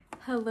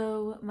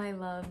Hello, my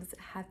loves.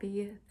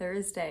 Happy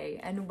Thursday,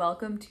 and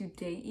welcome to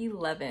day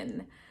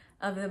 11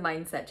 of the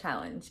Mindset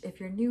Challenge. If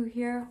you're new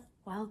here,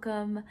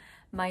 welcome.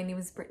 My name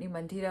is Brittany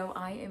Mundito.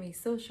 I am a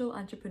social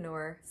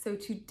entrepreneur. So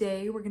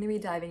today we're going to be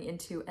diving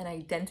into an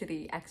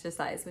identity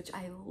exercise, which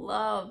I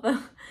love.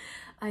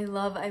 I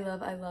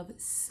love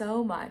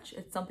so much.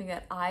 It's something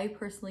that I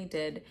personally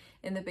did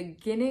in the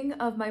beginning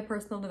of my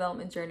personal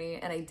development journey,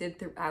 and I did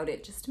throughout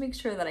it just to make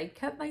sure that I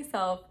kept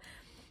myself,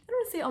 I don't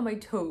want to say on my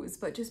toes,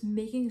 but just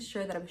making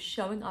sure that I was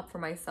showing up for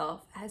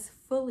myself as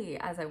fully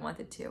as I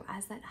wanted to,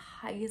 as that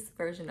highest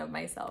version of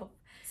myself.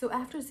 So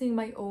after seeing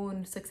my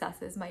own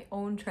successes, my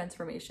own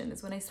transformation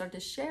is when I start to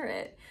share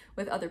it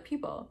with other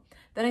people.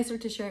 Then I start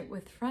to share it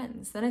with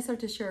friends. Then I start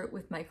to share it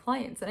with my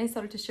clients. Then I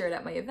started to share it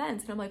at my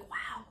events. And I'm like,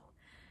 wow,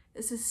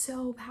 this is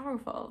so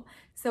powerful.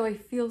 So I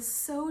feel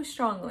so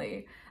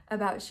strongly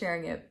about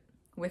sharing it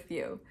with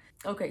you.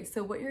 Okay,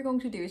 so what you're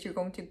going to do is you're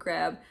going to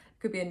grab, it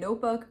could be a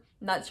notebook.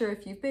 Not sure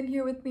if you've been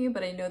here with me,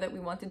 but I know that we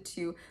wanted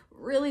to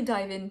really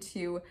dive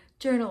into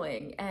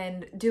journaling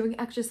and doing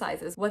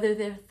exercises, whether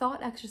they're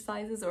thought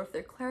exercises or if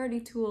they're clarity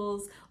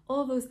tools,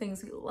 all of those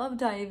things. We love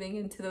diving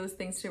into those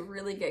things to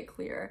really get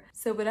clear.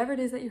 So whatever it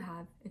is that you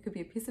have, it could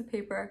be a piece of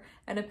paper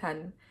and a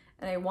pen,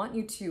 and I want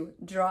you to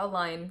draw a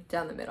line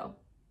down the middle.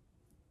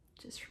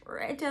 Just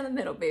right down the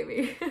middle,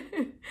 baby.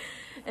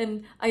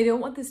 And I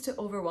don't want this to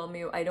overwhelm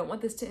you. I don't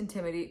want this to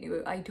intimidate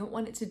you. I don't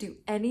want it to do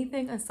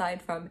anything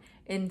aside from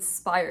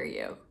inspire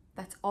you.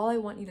 That's all I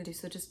want you to do.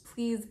 So just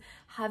please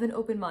have an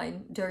open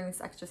mind during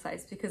this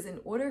exercise, because in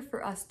order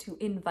for us to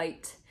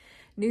invite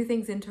new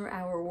things into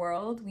our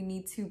world, we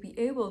need to be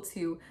able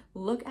to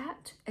look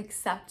at,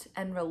 accept,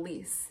 and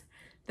release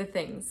the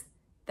things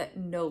that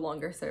no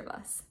longer serve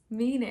us.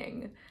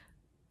 Meaning,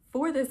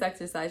 for this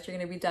exercise, you're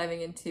going to be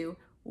diving into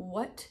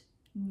what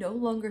no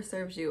longer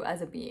serves you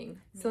as a being.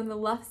 So on the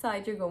left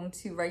side, you're going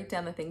to write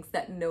down the things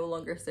that no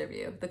longer serve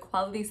you, the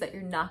qualities that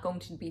you're not going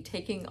to be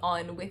taking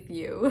on with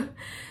you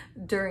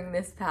during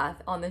this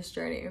path, on this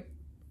journey.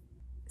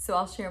 So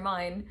I'll share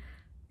mine.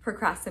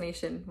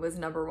 Procrastination was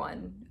number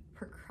one.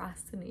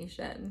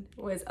 Procrastination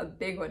was a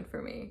big one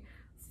for me.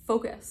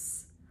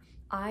 Focus.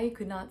 I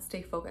could not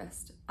stay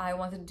focused. I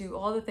wanted to do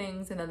all the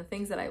things, and then the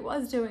things that I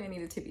was doing, I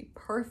needed to be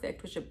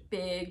perfect, which is a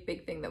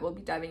big thing that we'll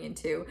be diving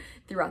into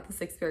throughout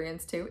this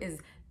experience too, is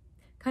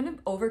kind of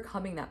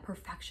overcoming that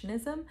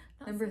perfectionism.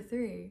 Number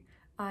 3,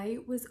 I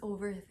was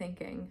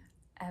overthinking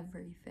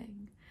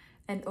everything,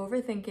 and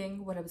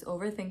overthinking what I was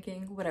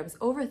overthinking, what I was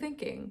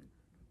overthinking,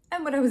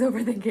 and what I was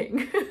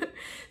overthinking.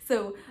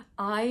 So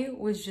I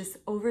was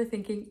just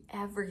overthinking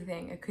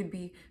everything. It could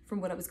be from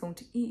what I was going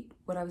to eat,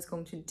 what I was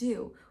going to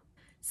do.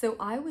 So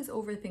I was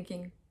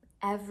overthinking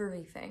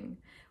everything,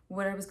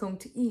 what I was going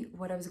to eat,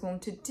 what I was going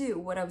to do,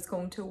 what I was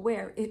going to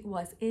wear. It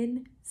was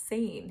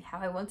insane how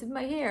I wanted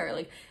my hair.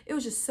 Like, it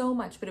was just so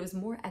much, but it was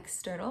more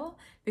external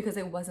because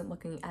I wasn't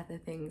looking at the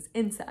things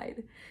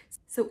inside.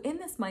 So in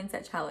this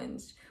mindset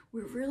challenge,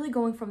 we're really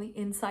going from the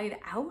inside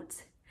out,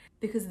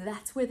 because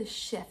that's where the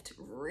shift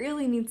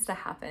really needs to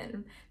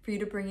happen for you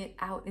to bring it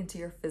out into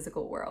your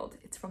physical world.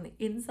 It's from the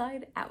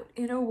inside out,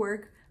 inner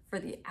work for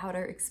the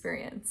outer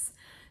experience.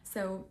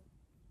 So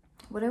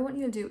what I want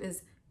you to do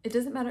is, it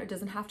doesn't matter, it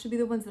doesn't have to be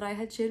the ones that I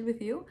had shared with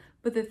you,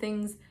 but the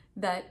things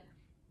that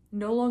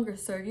no longer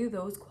serve you,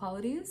 those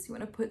qualities, you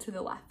want to put to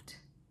the left,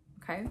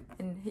 okay?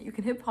 And you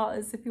can hit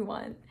pause if you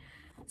want.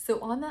 So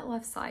on that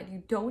left side,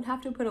 you don't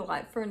have to put a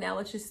lot. For now,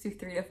 let's just do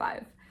 3 to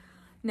 5.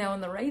 Now on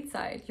the right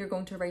side, you're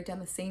going to write down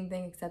the same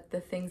thing except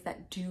the things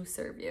that do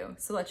serve you.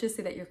 So let's just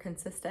say that you're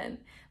consistent.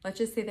 Let's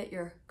just say that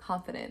you're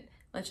confident.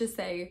 Let's just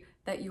say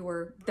that you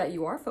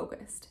are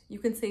focused. You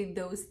can say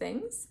those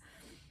things,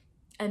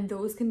 and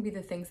those can be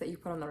the things that you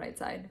put on the right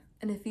side.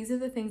 And if these are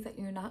the things that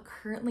you're not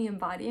currently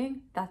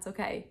embodying, that's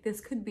okay. This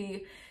could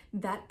be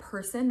that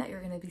person that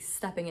you're going to be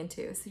stepping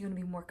into. So you want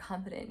to be more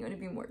confident, you want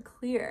to be more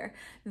clear.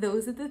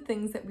 Those are the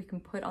things that we can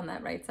put on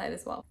that right side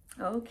as well.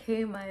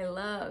 Okay, my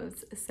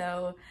loves.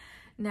 So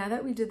now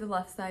that we did the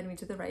left side and we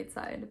did the right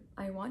side,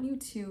 I want you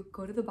to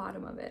go to the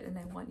bottom of it, and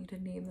I want you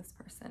to name this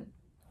person.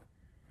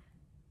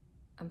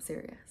 I'm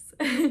serious.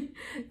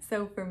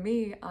 So for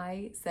me,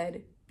 I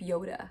said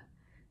Yoda.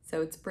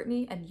 So it's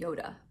Brittany and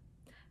Yoda.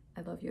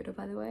 I love Yoda,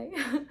 by the way,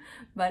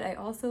 but I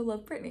also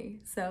love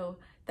Brittany. So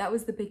that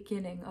was the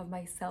beginning of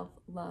my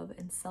self-love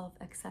and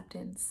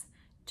self-acceptance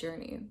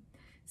journey.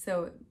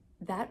 So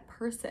that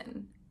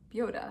person,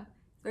 Yoda,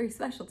 is very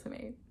special to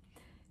me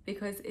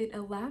because it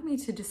allowed me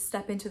to just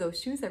step into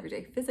those shoes every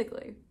day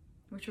physically,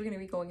 which we're going to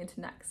be going into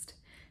next.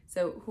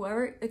 So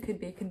whoever it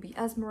can be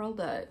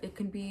Esmeralda, it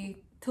can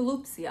be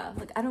Tulupcia,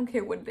 like I don't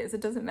care what it is, it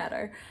doesn't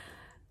matter.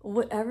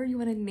 Whatever you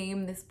want to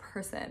name this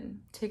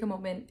person, take a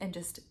moment and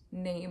just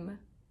name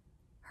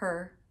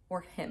her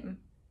or him.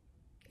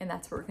 And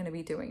that's what we're going to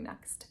be doing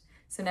next.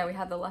 So now we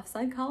have the left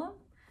side column,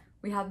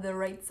 we have the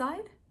right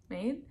side,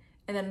 right?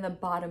 And then in the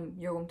bottom,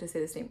 you're going to say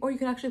this name, or you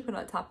can actually put it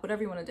on top,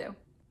 whatever you want to do.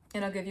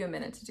 And I'll give you a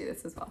minute to do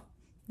this as well.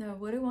 Now,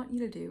 what I want you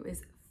to do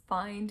is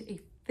find a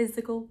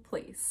physical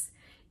place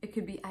It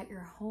could be at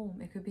your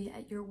home. It could be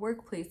at your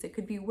workplace. It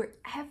could be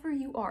wherever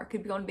you are. It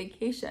could be on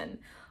vacation.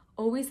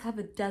 Always have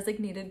a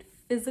designated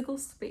physical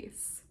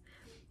space.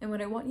 And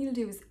what I want you to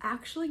do is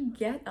actually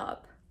get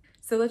up.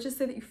 So let's just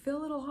say that you feel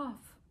a little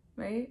off,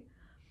 right?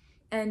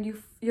 And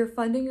you're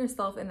funding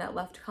yourself in that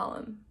left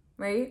column,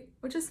 right?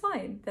 Which is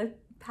fine. That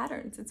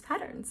patterns. It's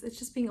patterns. It's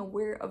just being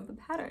aware of the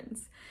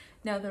patterns.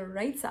 Now the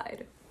right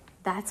side,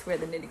 that's where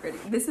the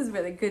nitty-gritty, this is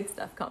where the good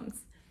stuff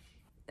comes.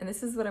 And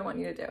this is what I want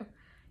you to do.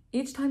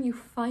 Each time you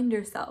find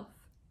yourself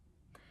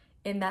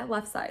in that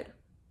left side,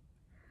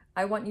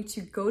 I want you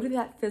to go to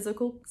that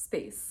physical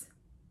space.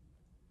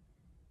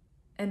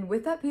 And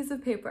with that piece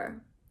of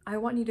paper, I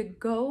want you to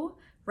go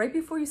right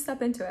before you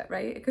step into it,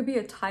 right? It could be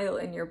a tile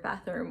in your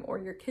bathroom or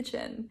your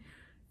kitchen.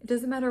 It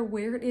doesn't matter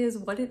where it is,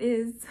 what it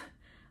is.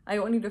 I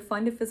want you to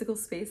find a physical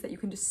space that you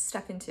can just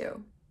step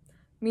into.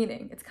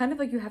 Meaning, it's kind of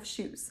like you have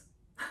shoes.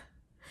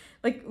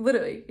 Like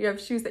literally, you have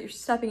shoes that you're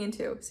stepping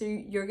into. So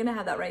you're gonna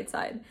have that right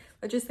side.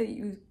 Let's just say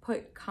you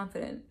put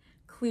confident,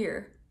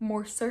 clear,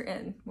 more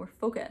certain, more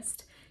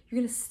focused. You're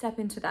gonna step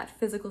into that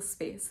physical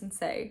space and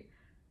say,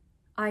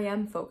 I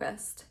am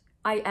focused.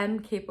 I am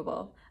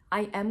capable.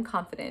 I am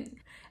confident.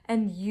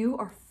 And you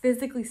are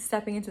physically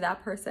stepping into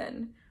that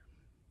person.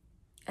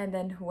 And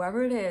then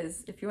whoever it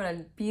is, if you want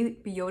to be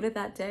Yoda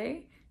that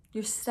day,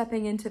 you're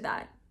stepping into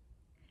that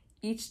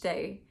each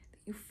day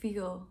that you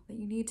feel that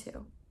you need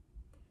to.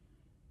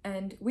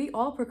 And we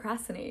all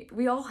procrastinate.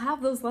 We all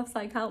have those left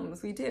side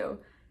columns. We do.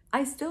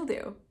 I still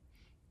do.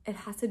 It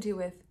has to do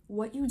with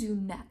what you do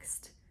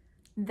next.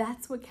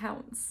 That's what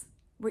counts.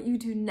 What you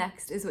do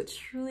next is what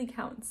truly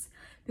counts,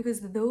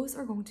 because those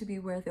are going to be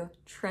where the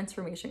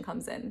transformation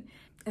comes in.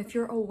 If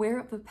you're aware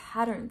of the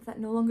patterns that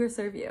no longer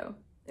serve you,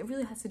 it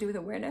really has to do with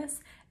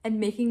awareness and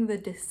making the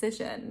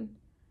decision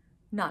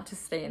not to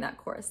stay in that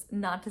course,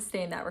 not to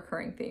stay in that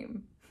recurring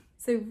theme.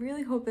 So I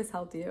really hope this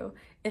helped you.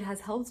 It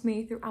has helped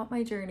me throughout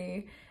my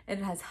journey, and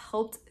it has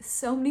helped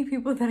so many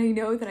people that I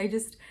know that I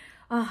just,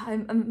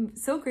 I'm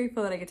so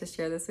grateful that I get to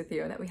share this with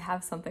you, and that we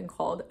have something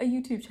called a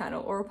YouTube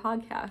channel or a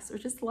podcast or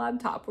just a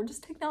laptop or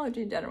just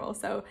technology in general.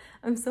 So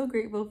I'm so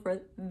grateful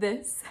for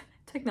this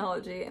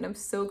technology, and I'm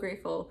so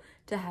grateful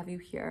to have you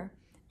here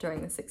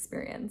during this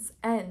experience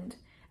and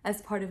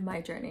as part of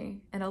my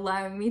journey and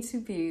allowing me to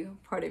be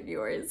part of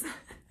yours.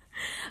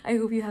 I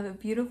hope you have a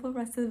beautiful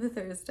rest of the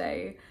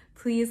Thursday.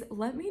 Please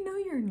let me know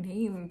your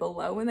name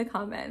below in the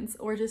comments,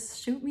 or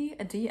just shoot me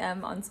a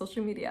DM on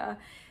social media.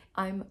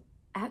 I'm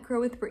at Grow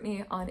with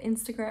Brittany on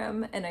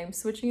Instagram, and I'm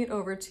switching it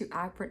over to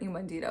at Brittany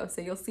Mundito.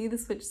 So you'll see the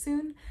switch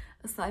soon.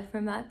 Aside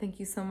from that, thank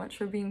you so much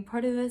for being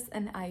part of this,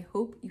 and I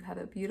hope you have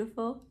a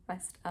beautiful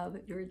rest of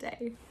your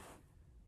day.